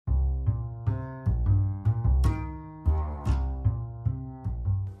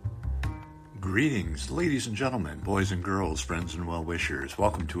Greetings, ladies and gentlemen, boys and girls, friends and well-wishers.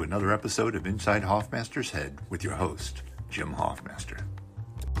 Welcome to another episode of Inside Hoffmaster's Head with your host, Jim Hoffmaster.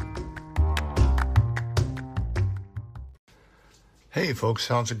 Hey folks,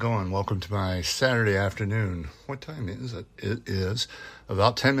 how's it going? Welcome to my Saturday afternoon. What time is it? It is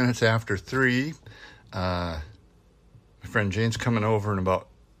about 10 minutes after 3. My friend Jane's coming over in about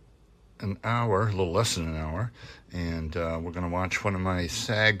an hour, a little less than an hour, and we're going to watch one of my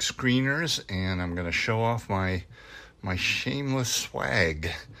SAG screeners, and I'm going to show off my shameless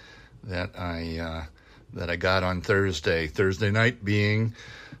swag that I got on Thursday. Thursday night being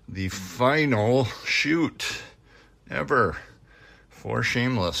the final shoot ever for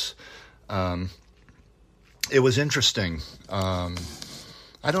Shameless. It was interesting.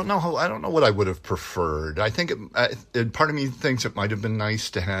 I don't know what I would have preferred. I think part of me thinks it might have been nice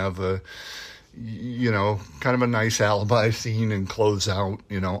to have a, kind of a nice alibi scene and close out,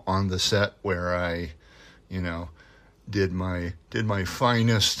 on the set where I, did my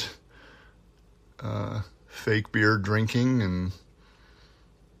finest fake beer drinking and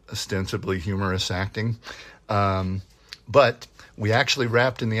ostensibly humorous acting. But we actually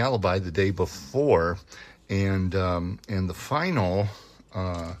wrapped in the alibi the day before, and the final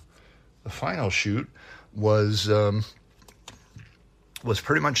shoot was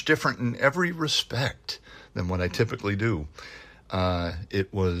pretty much different in every respect than what I typically do.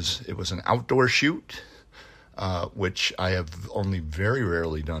 It was an outdoor shoot, which I have only very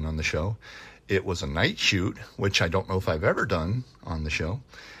rarely done on the show. It was a night shoot, which I don't know if I've ever done on the show,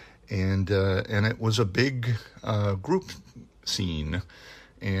 and it was a big group scene.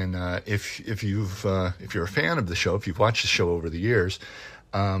 And if you're a fan of the show, if you've watched the show over the years,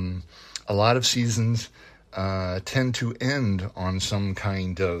 a lot of seasons tend to end on some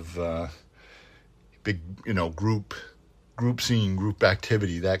kind of big, group scene, group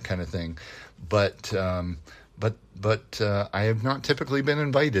activity, that kind of thing. But I have not typically been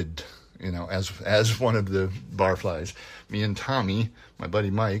invited, as one of the barflies. Me and Tommy, my buddy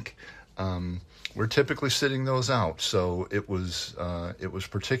Mike, we're typically sitting those out. So it was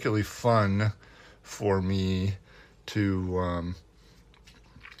particularly fun for me to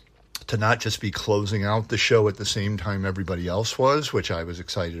not just be closing out the show at the same time everybody else was, which I was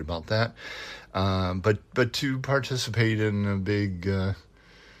excited about that, but to participate in a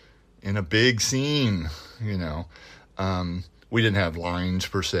big scene. We didn't have lines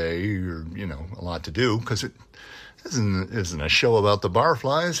per se, or a lot to do, because it isn't a show about the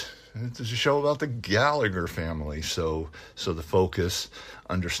barflies. It's a show about the Gallagher family, so the focus,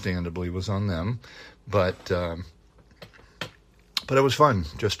 understandably, was on them, but it was fun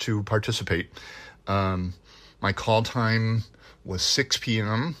just to participate. My call time was 6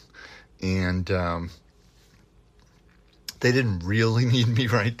 p.m., and they didn't really need me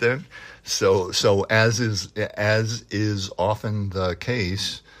right then. So as is often the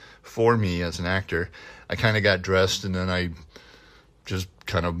case for me as an actor, I kind of got dressed, and then I just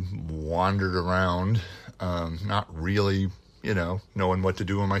kind of wandered around, not really, knowing what to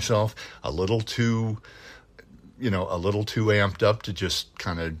do with myself, a little too amped up to just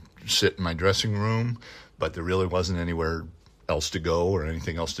kind of sit in my dressing room, but there really wasn't anywhere else to go or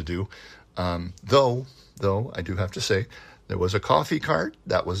anything else to do. Though I do have to say, there was a coffee cart.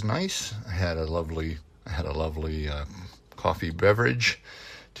 That was nice. I had a lovely coffee beverage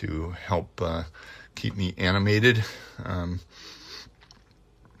to help keep me animated.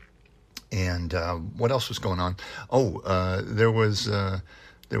 And what else was going on? There was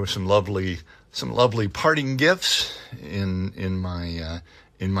some lovely parting gifts in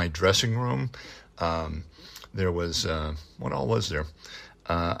my dressing room. There was what all was there?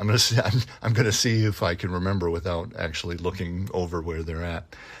 I'm gonna see if I can remember without actually looking over where they're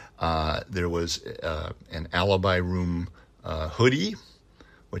at. There was an alibi room hoodie,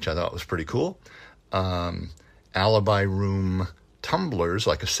 which I thought was pretty cool. Alibi room tumblers,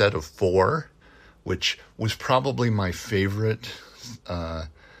 like a set of 4, which was probably my favorite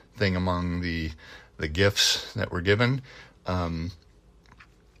thing among the gifts that were given,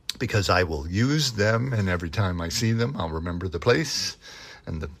 because I will use them, and every time I see them, I'll remember the place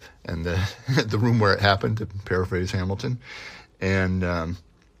and the the room where it happened, to paraphrase Hamilton, and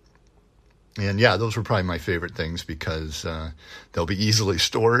yeah, those were probably my favorite things, because they'll be easily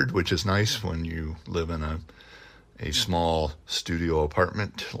stored, which is nice when you live in a small studio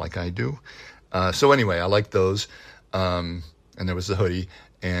apartment like I do. So anyway, I like those, and there was the hoodie,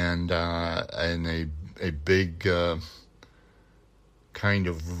 and a big kind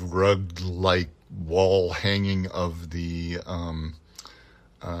of rug-like wall hanging of the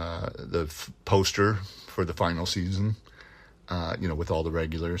poster for the final season, with all the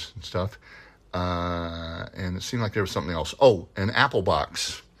regulars and stuff. and it seemed like there was something else. Oh, an apple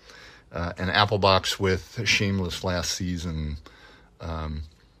box. An apple box with Shameless last season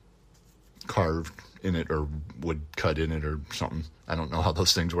carved in it or wood cut in it or something. I don't know how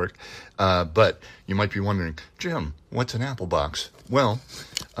those things work. But you might be wondering, Jim, what's an apple box? Well,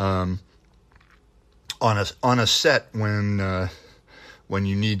 on a set when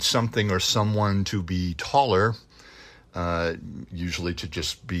you need something or someone to be taller, usually to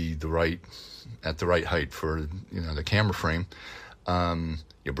just be at the right height for the camera frame,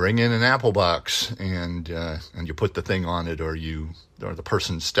 you bring in an apple box and you put the thing on it, or the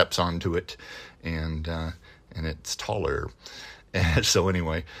person steps onto it, and it's taller. And so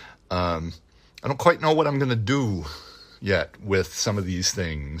anyway, I don't quite know what I'm going to do yet with some of these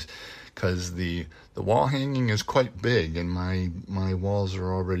things, because the wall hanging is quite big, and my walls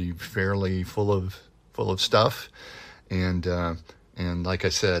are already fairly full of stuff, and like I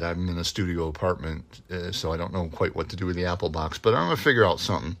said, I'm in a studio apartment, so I don't know quite what to do with the apple box, but I'm going to figure out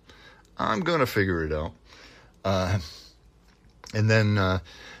something. I'm going to figure it out. And then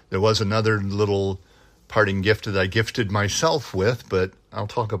there was another little parting gift that I gifted myself with, but I'll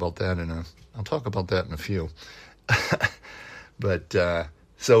talk about that in a few. But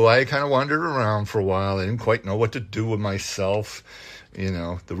so I kind of wandered around for a while. I didn't quite know what to do with myself.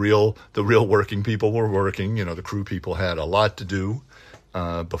 The real working people were working. The crew people had a lot to do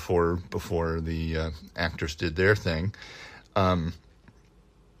before the actors did their thing. But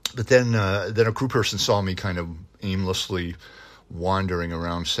then a crew person saw me kind of aimlessly wandering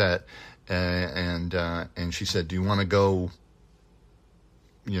around set, and she said, "Do you want to go?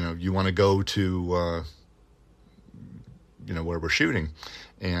 You want to go to where we're shooting?"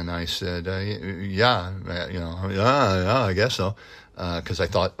 And I said, "Yeah, I guess so." Because I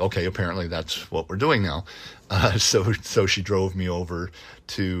thought, okay, apparently that's what we're doing now. So she drove me over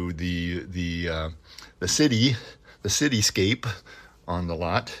to the cityscape on the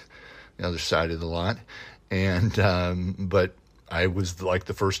lot, the other side of the lot, and but I was like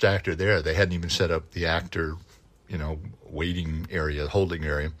the first actor there. They hadn't even set up the actor, waiting area, holding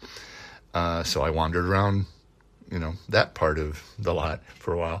area. So I wandered around, that part of the lot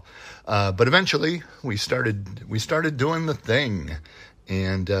for a while. But eventually we started doing the thing,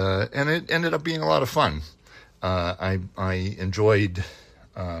 and it ended up being a lot of fun. I enjoyed,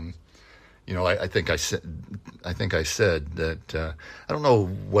 I think I said that, I don't know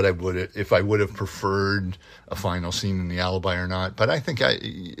what if I would have preferred a final scene in The Alibi or not, but I think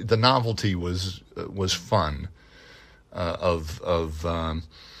the novelty was fun,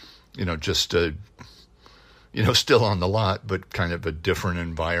 just still on the lot, but kind of a different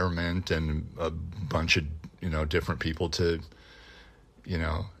environment and a bunch of, different people to,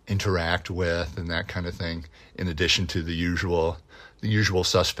 interact with and that kind of thing. In addition to the usual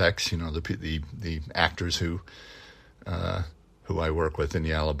suspects, the actors who I work with in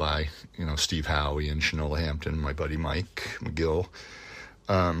The Alibi, Steve Howie and Shanola Hampton, my buddy Mike McGill.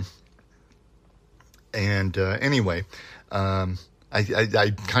 Anyway,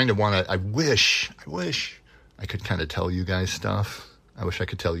 I kind of want to, I wish I could kind of tell you guys stuff. I wish I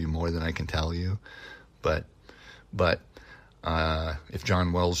could tell you more than I can tell you, but if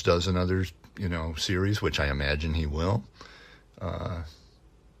John Wells does another, series, which I imagine he will,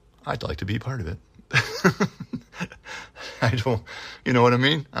 I'd like to be part of it. I don't, you know what I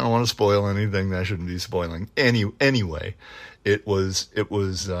mean? I don't want to spoil anything that I shouldn't be spoiling. Anyway, it was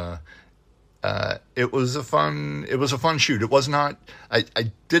a fun shoot. It was not,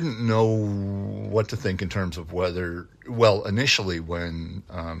 I didn't know what to think in terms of whether, initially when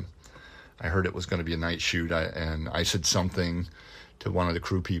I heard it was going to be a night shoot, and I said something to one of the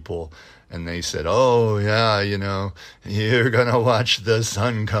crew people, and they said, "Oh yeah, you're going to watch the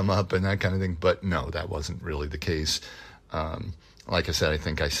sun come up," and that kind of thing. But no, that wasn't really the case. Like I said, I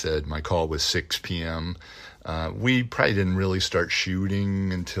think I said my call was 6 p.m. We probably didn't really start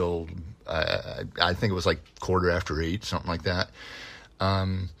shooting until I think it was like 8:15, something like that.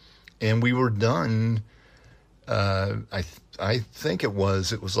 And we were done. I think it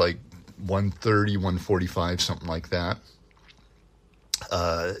was like 1:30, 1:45, something like that.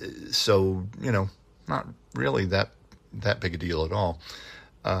 So not really that big a deal at all.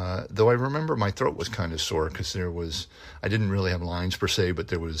 Though I remember my throat was kind of sore because I didn't really have lines per se, but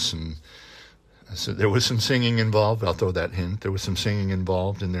there was some singing involved. I'll throw that hint. There was some singing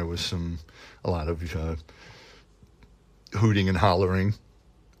involved, and there was a lot of hooting and hollering,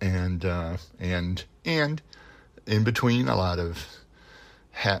 and in between a lot of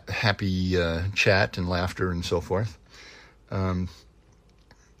happy chat and laughter and so forth.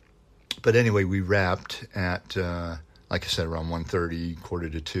 But anyway, we wrapped at, like I said, around 1:30,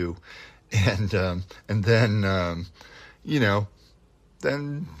 1:45, and then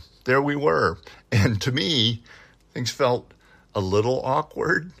then there we were. And to me, things felt a little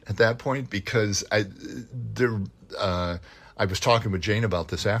awkward at that point because I was talking with Jane about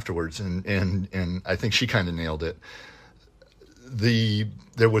this afterwards, and I think she kind of nailed it.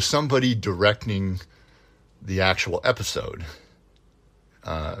 There was somebody directing the actual episode,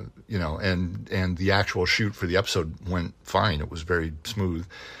 and the actual shoot for the episode went fine. It was very smooth.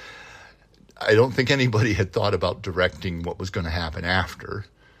 I don't think anybody had thought about directing what was going to happen after,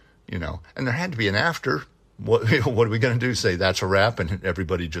 and there had to be an after. What are we going to do? Say that's a wrap and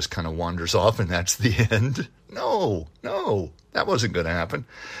everybody just kind of wanders off and that's the end? No, that wasn't going to happen.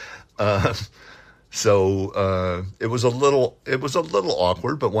 So it was a little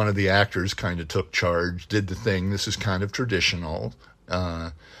awkward, but one of the actors kind of took charge, did the thing. This is kind of traditional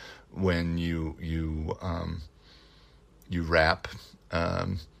when you wrap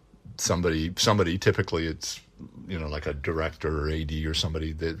somebody. Typically, it's like a director or AD or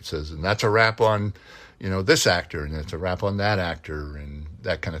somebody that says, and that's a wrap on this actor, and it's a wrap on that actor, and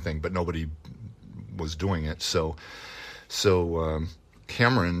that kind of thing. But nobody was doing it, so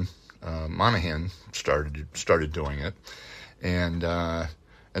Cameron Monaghan started doing it, and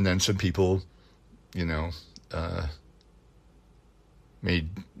then some people, made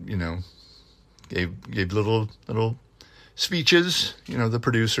gave little speeches, the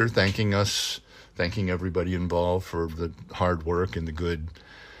producer thanking everybody involved for the hard work and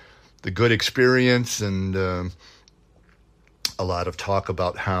the good experience, and a lot of talk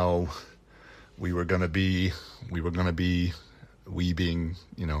about how we being,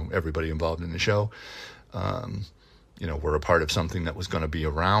 everybody involved in the show, we're a part of something that was going to be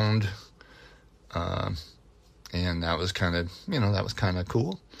around, and that was kind of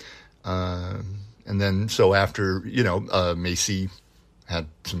cool. And then, so after, Macy had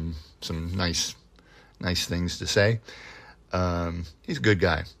some nice things to say. He's a good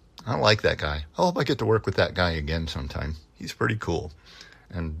guy. I like that guy. I hope I get to work with that guy again sometime. He's pretty cool,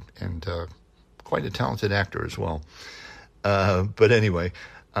 and quite a talented actor as well. But anyway,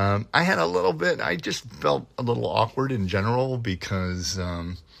 I just felt a little awkward in general because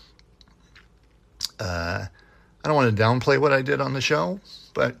I don't want to downplay what I did on the show,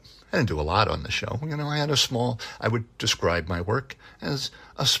 but I didn't do a lot on the show. I would describe my work as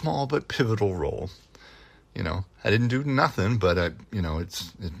a small but pivotal role. I didn't do nothing, but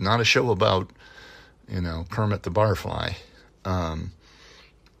it's not a show about, Kermit the Barfly.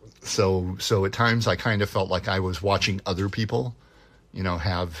 So at times I kind of felt like I was watching other people,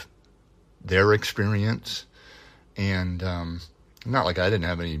 have their experience, and not like I didn't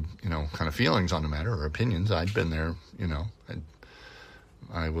have any, kind of feelings on the matter or opinions. I'd been there,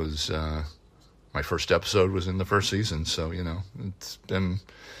 I was, my first episode was in the first season, so,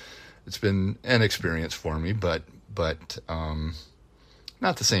 it's been an experience for me, but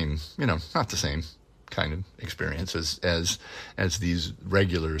not the same, not the same kind of experience as these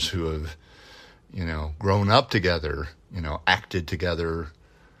regulars who have, grown up together, acted together,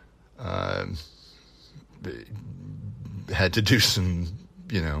 had to do some,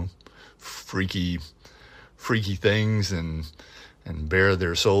 freaky things and bare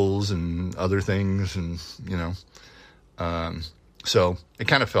their souls and other things, and so it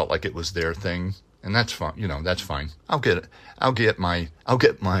kind of felt like it was their thing, and that's fine. That's fine. I'll get mine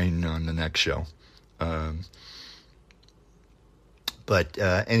on the next show. But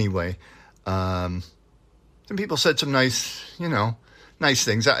anyway, some people said some nice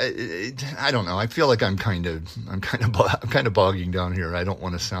things. I don't know. I feel like I'm kind of bogging down here. I don't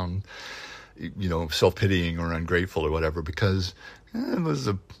want to sound, self-pitying or ungrateful or whatever, because Shameless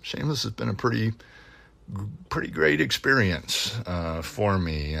has been a pretty great experience for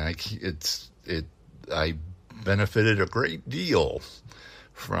me. I benefited a great deal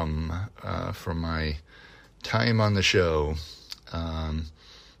from my time on the show.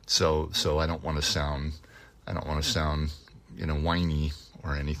 So I don't want to sound whiny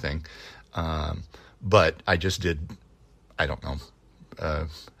or anything. But I just did. I don't know.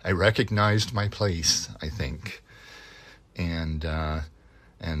 I recognized my place, I think, and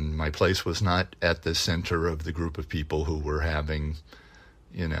my place was not at the center of the group of people who were having,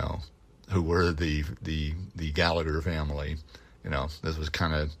 who were the Gallagher family. This was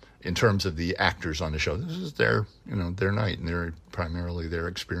kind of, in terms of the actors on the show, this is their night and primarily their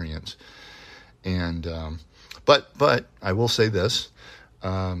experience. And, but I will say this,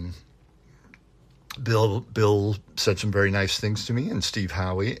 Bill said some very nice things to me, and Steve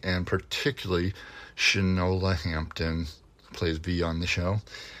Howie, and particularly Shanola Hampton, who plays V on the show,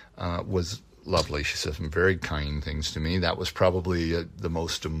 was lovely. She said some very kind things to me. That was probably the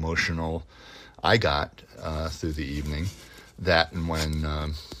most emotional I got through the evening. That and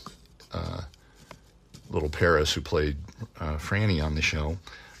when little Paris, who played Franny on the show,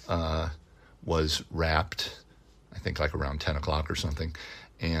 was wrapped, I think like around 10 o'clock or something,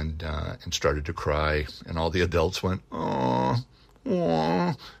 and started to cry, and all the adults went, "Oh,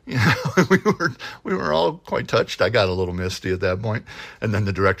 oh," you know, we were all quite touched. I got a little misty at that point, and then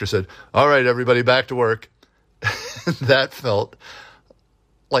the director said, "All right, everybody, back to work." That felt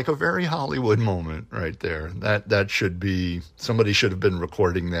like a very Hollywood moment right there. That should be, somebody should have been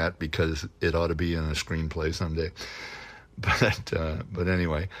recording that, because it ought to be in a screenplay someday. But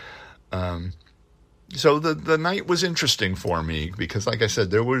anyway. So the night was interesting for me, because, like I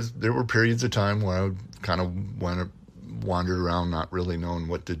said, there were periods of time where I kind of wandered around not really knowing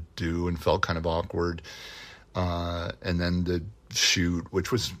what to do and felt kind of awkward. And then the shoot,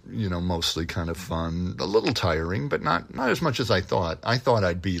 which was, mostly kind of fun, a little tiring, but not as much as I thought. I thought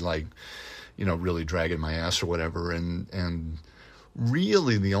I'd be like, really dragging my ass or whatever. And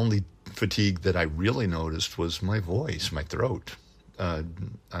really the only fatigue that I really noticed was my voice, my throat. I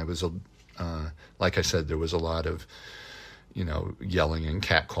was like I said, there was a lot of, yelling and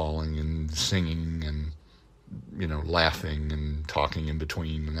catcalling and singing and, laughing and talking in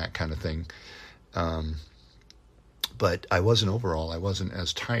between and that kind of thing. But I wasn't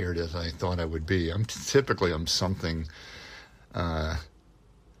as tired as I thought I would be. I'm typically up,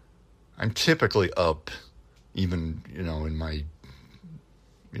 even, in my,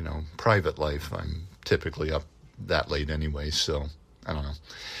 private life. I'm typically up that late anyway, so I don't know.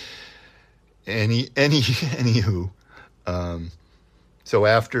 Anywho, so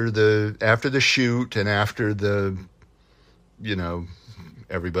after the shoot and after the,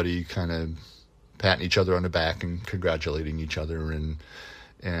 everybody kind of patting each other on the back and congratulating each other and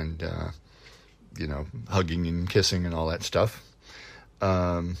hugging and kissing and all that stuff,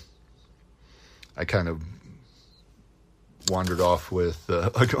 I kind of wandered off with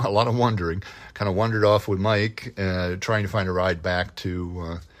a lot of wandering. Kind of wandered off with Mike, trying to find a ride back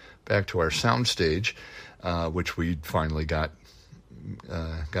to our soundstage, which we finally got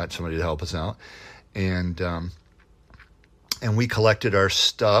somebody to help us out, and we collected our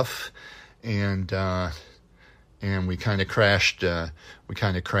stuff, and we kind of crashed the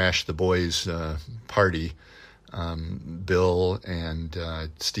boys' party. Bill and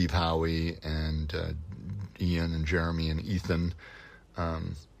Steve Howie and Ian and Jeremy and Ethan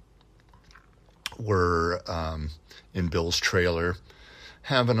were in Bill's trailer,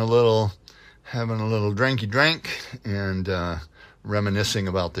 having a little drinky drink and reminiscing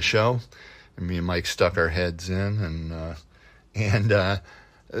about the show. And me and Mike stuck our heads in, and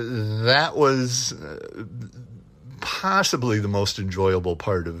that was possibly the most enjoyable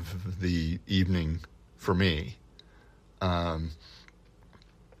part of the evening for me.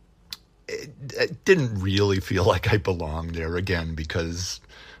 It didn't really feel like I belonged there again, because,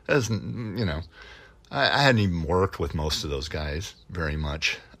 as you know, I hadn't even worked with most of those guys very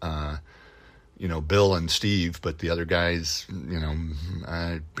much. Bill and Steve, but the other guys,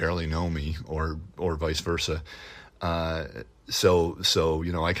 I barely know me, or vice versa. So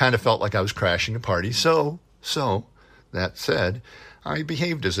I kind of felt like I was crashing a party. So that said, I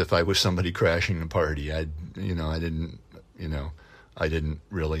behaved as if I was somebody crashing a party. I didn't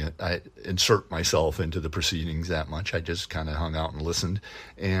really insert myself into the proceedings that much. I just kind of hung out and listened,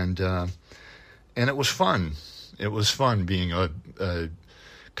 and it was fun. It was fun being a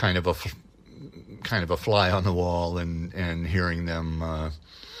kind of a fly on the wall and hearing them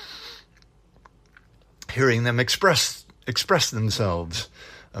express themselves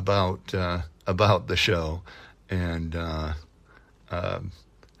about the show, and the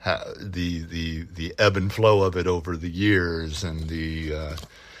ebb and flow of it over the years, and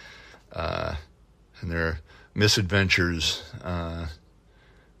and their misadventures,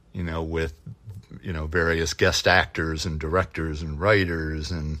 with various guest actors and directors and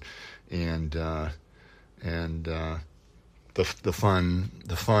writers, and the fun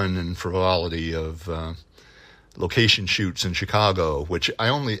and frivolity of location shoots in Chicago, which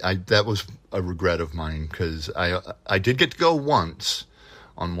that was a regret of mine, because I did get to go once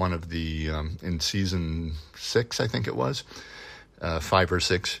on one of the in season 6, I think it was 5 or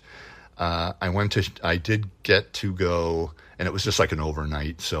 6. I did get to go, and it was just like an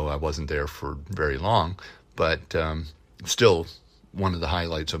overnight, so I wasn't there for very long, but still one of the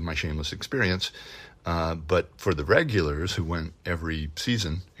highlights of my Shameless experience. But for the regulars who went every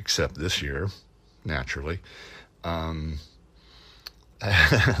season, except this year, naturally,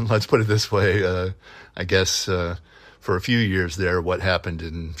 let's put it this way, I guess for a few years there, what happened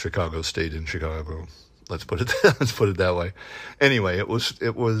in Chicago stayed in Chicago. Let's put it that way. Anyway,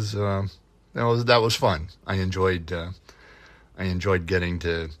 that was fun. I enjoyed getting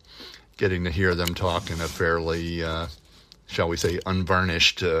to hear them talk in a fairly, shall we say,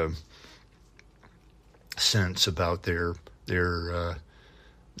 unvarnished sense about their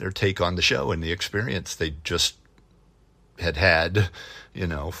take on the show and the experience they just had,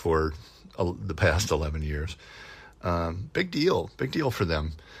 for the past 11 years. Big deal for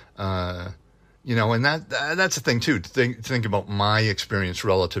them. And that's the thing too. Think about my experience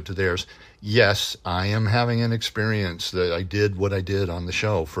relative to theirs. Yes, I am having an experience that I did what I did on the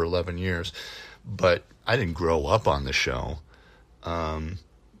show for 11 years, but I didn't grow up on the show.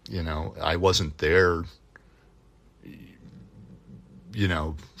 I wasn't there,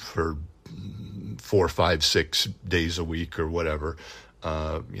 for 4, 5, 6 days a week or whatever,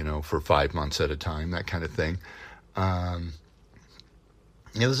 for 5 months at a time, that kind of thing.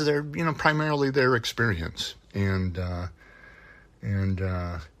 It was primarily their experience, and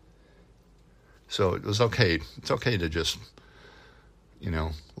so it was okay. It's okay to just,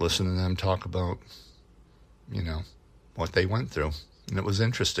 listen to them talk about, what they went through, and it was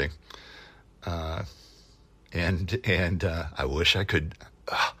interesting. And I wish I could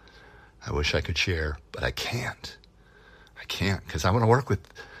share, but I can't because I want to work with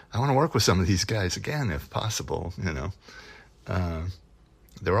some of these guys again, if possible,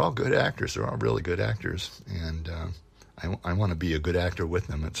 They're all good actors. They're all really good actors. And I want to be a good actor with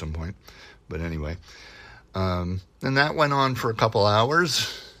them at some point. But anyway. And that went on for a couple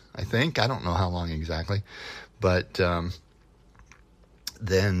hours, I think. I don't know how long exactly. But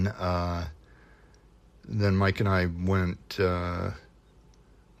then Mike and I went, kind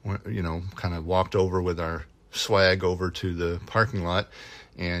of walked over with our swag over to the parking lot.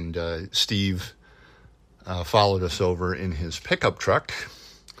 And Steve followed us over in his pickup truck.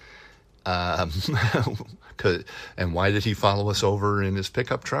 And why did he follow us over in his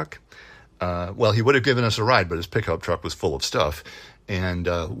pickup truck? Well, he would have given us a ride, but his pickup truck was full of stuff. And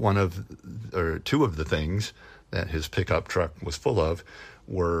two of the things that his pickup truck was full of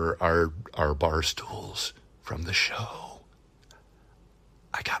were our bar stools from the show.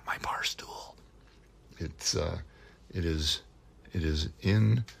 I got my bar stool. It is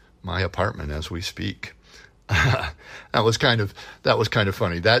in my apartment as we speak. That was kind of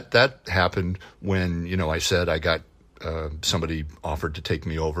funny. That happened when, I said I got, somebody offered to take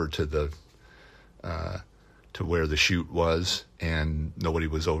me over to where the shoot was, and nobody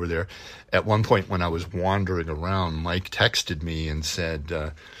was over there. At one point when I was wandering around, Mike texted me and said,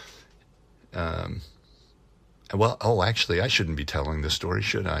 actually I shouldn't be telling this story,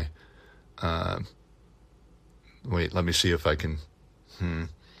 should I? Wait, let me see if I can, Let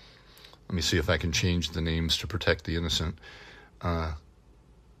me see if I can change the names to protect the innocent. Or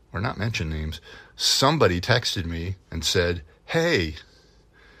not mention names. Somebody texted me and said, hey,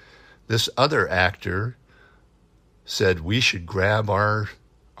 this other actor said we should grab our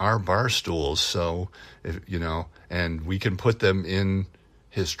bar stools, so, and we can put them in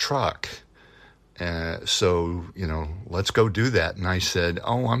his truck. So, let's go do that. And I said,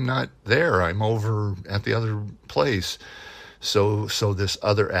 oh, I'm not there. I'm over at the other place. So this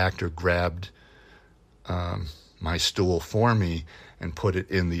other actor grabbed my stool for me and put it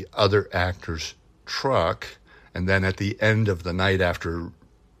in the other actor's truck. And then at the end of the night, after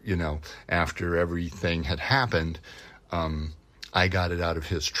everything had happened, I got it out of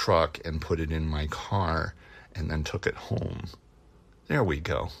his truck and put it in my car and then took it home. There we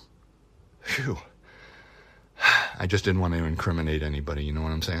go. Phew. I just didn't want to incriminate anybody, you know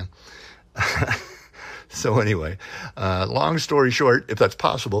what I'm saying? So anyway, long story short, if that's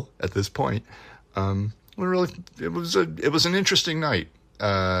possible at this point, it was an interesting night.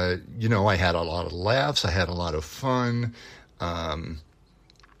 I had a lot of laughs. I had a lot of fun.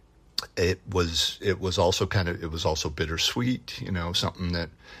 It was also bittersweet, something that,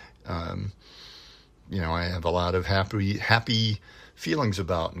 I have a lot of happy feelings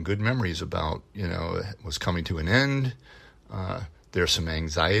about and good memories about. It was coming to an end. There's some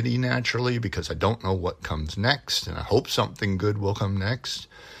anxiety naturally because I don't know what comes next, and I hope something good will come next.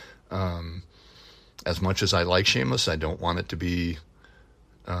 As much as I like Shameless, I don't want it to be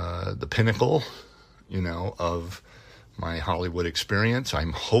the pinnacle, of my Hollywood experience.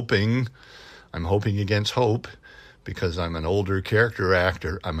 I'm hoping against hope, because I'm an older character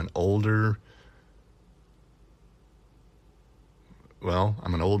actor. I'm an older,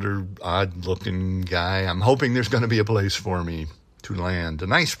 odd-looking guy. I'm hoping there's going to be a place for me to land, a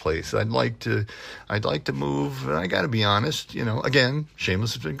nice place. I'd like to move. I got to be honest, again,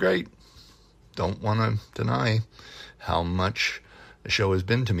 Shameless has been great. Don't want to deny how much the show has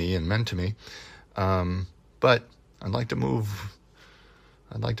been to me and meant to me. But I'd like to move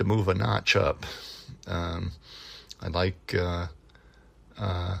a notch up. Well,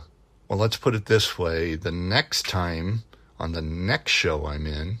 let's put it this way. The next time, on the next show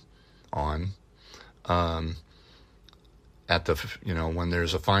I'm on, at the, when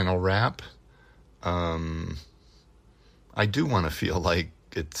there's a final wrap, I do want to feel like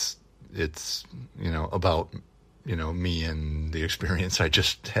it's about, me and the experience I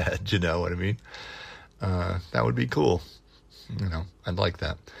just had, you know what I mean? That would be cool. I'd like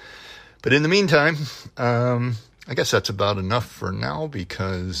that. But in the meantime, I guess that's about enough for now,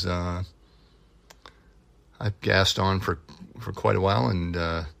 because I've gassed on for quite a while,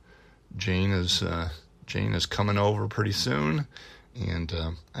 and Jane is coming over pretty soon, and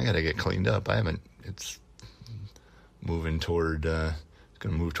I got to get cleaned up. It's moving toward, it's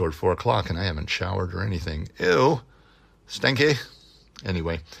going to move toward 4 o'clock, and I haven't showered or anything. Ew, stinky.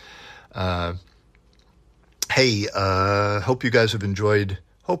 Anyway, hey, hope you guys have enjoyed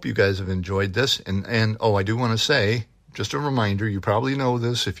this. And I do want to say, just a reminder, you probably know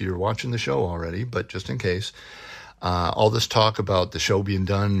this if you're watching the show already, but just in case, all this talk about the show being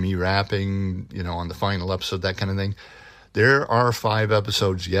done, me rapping, on the final episode, that kind of thing. There are 5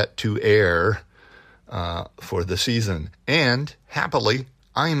 episodes yet to air for the season, and happily,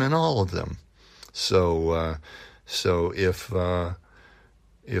 I'm in all of them. So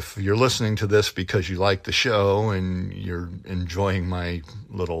if you're listening to this because you like the show and you're enjoying my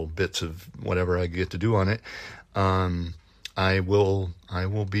little bits of whatever I get to do on it, I will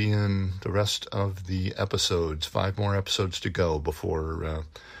be in the rest of the episodes. 5 more episodes to go before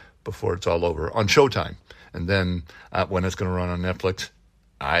it's all over on Showtime. And then when it's going to run on Netflix,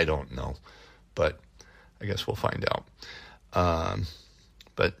 I don't know, but I guess we'll find out.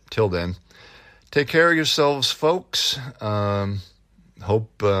 But till then, take care of yourselves, folks.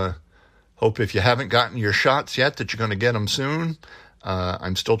 Hope if you haven't gotten your shots yet that you're going to get them soon.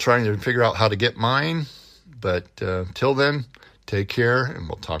 I'm still trying to figure out how to get mine. But till then, take care, and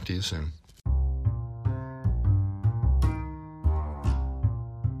we'll talk to you soon.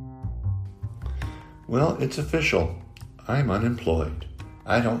 Well, it's official. I'm unemployed.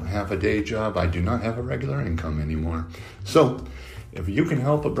 I don't have a day job. I do not have a regular income anymore. So, if you can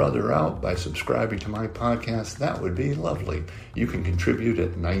help a brother out by subscribing to my podcast, that would be lovely. You can contribute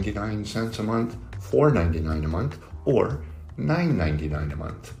at 99 cents a month, $4.99 a month, or $9.99 a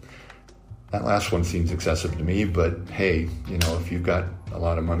month. That last one seems excessive to me, but hey, if you've got a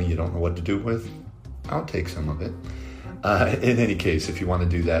lot of money you don't know what to do with, I'll take some of it. In any case, if you want to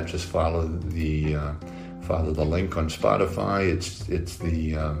do that, just follow the link on Spotify. It's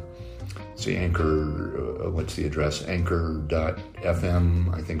the Anchor. What's the address?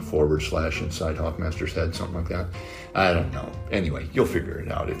 Anchor.fm, I think, / Inside Hawkmaster's Head, something like that. I don't know. Anyway, you'll figure it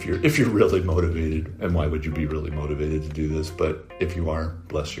out if you're really motivated. And why would you be really motivated to do this? But if you are,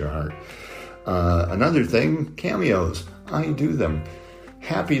 bless your heart. Another thing, cameos. I do them.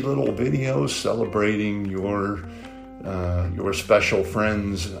 Happy little videos celebrating your special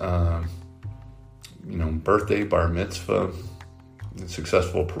friends, birthday, bar mitzvah,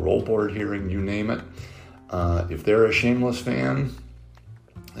 successful parole board hearing, you name it. If they're a Shameless fan,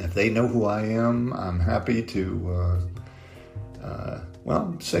 if they know who I am, I'm happy to,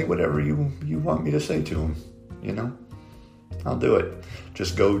 say whatever you want me to say to them, I'll do it.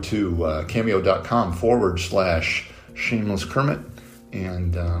 Just go to cameo.com / Shameless Kermit,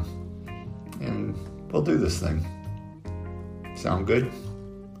 and we'll do this thing. Sound good?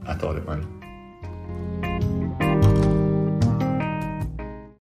 I thought it might.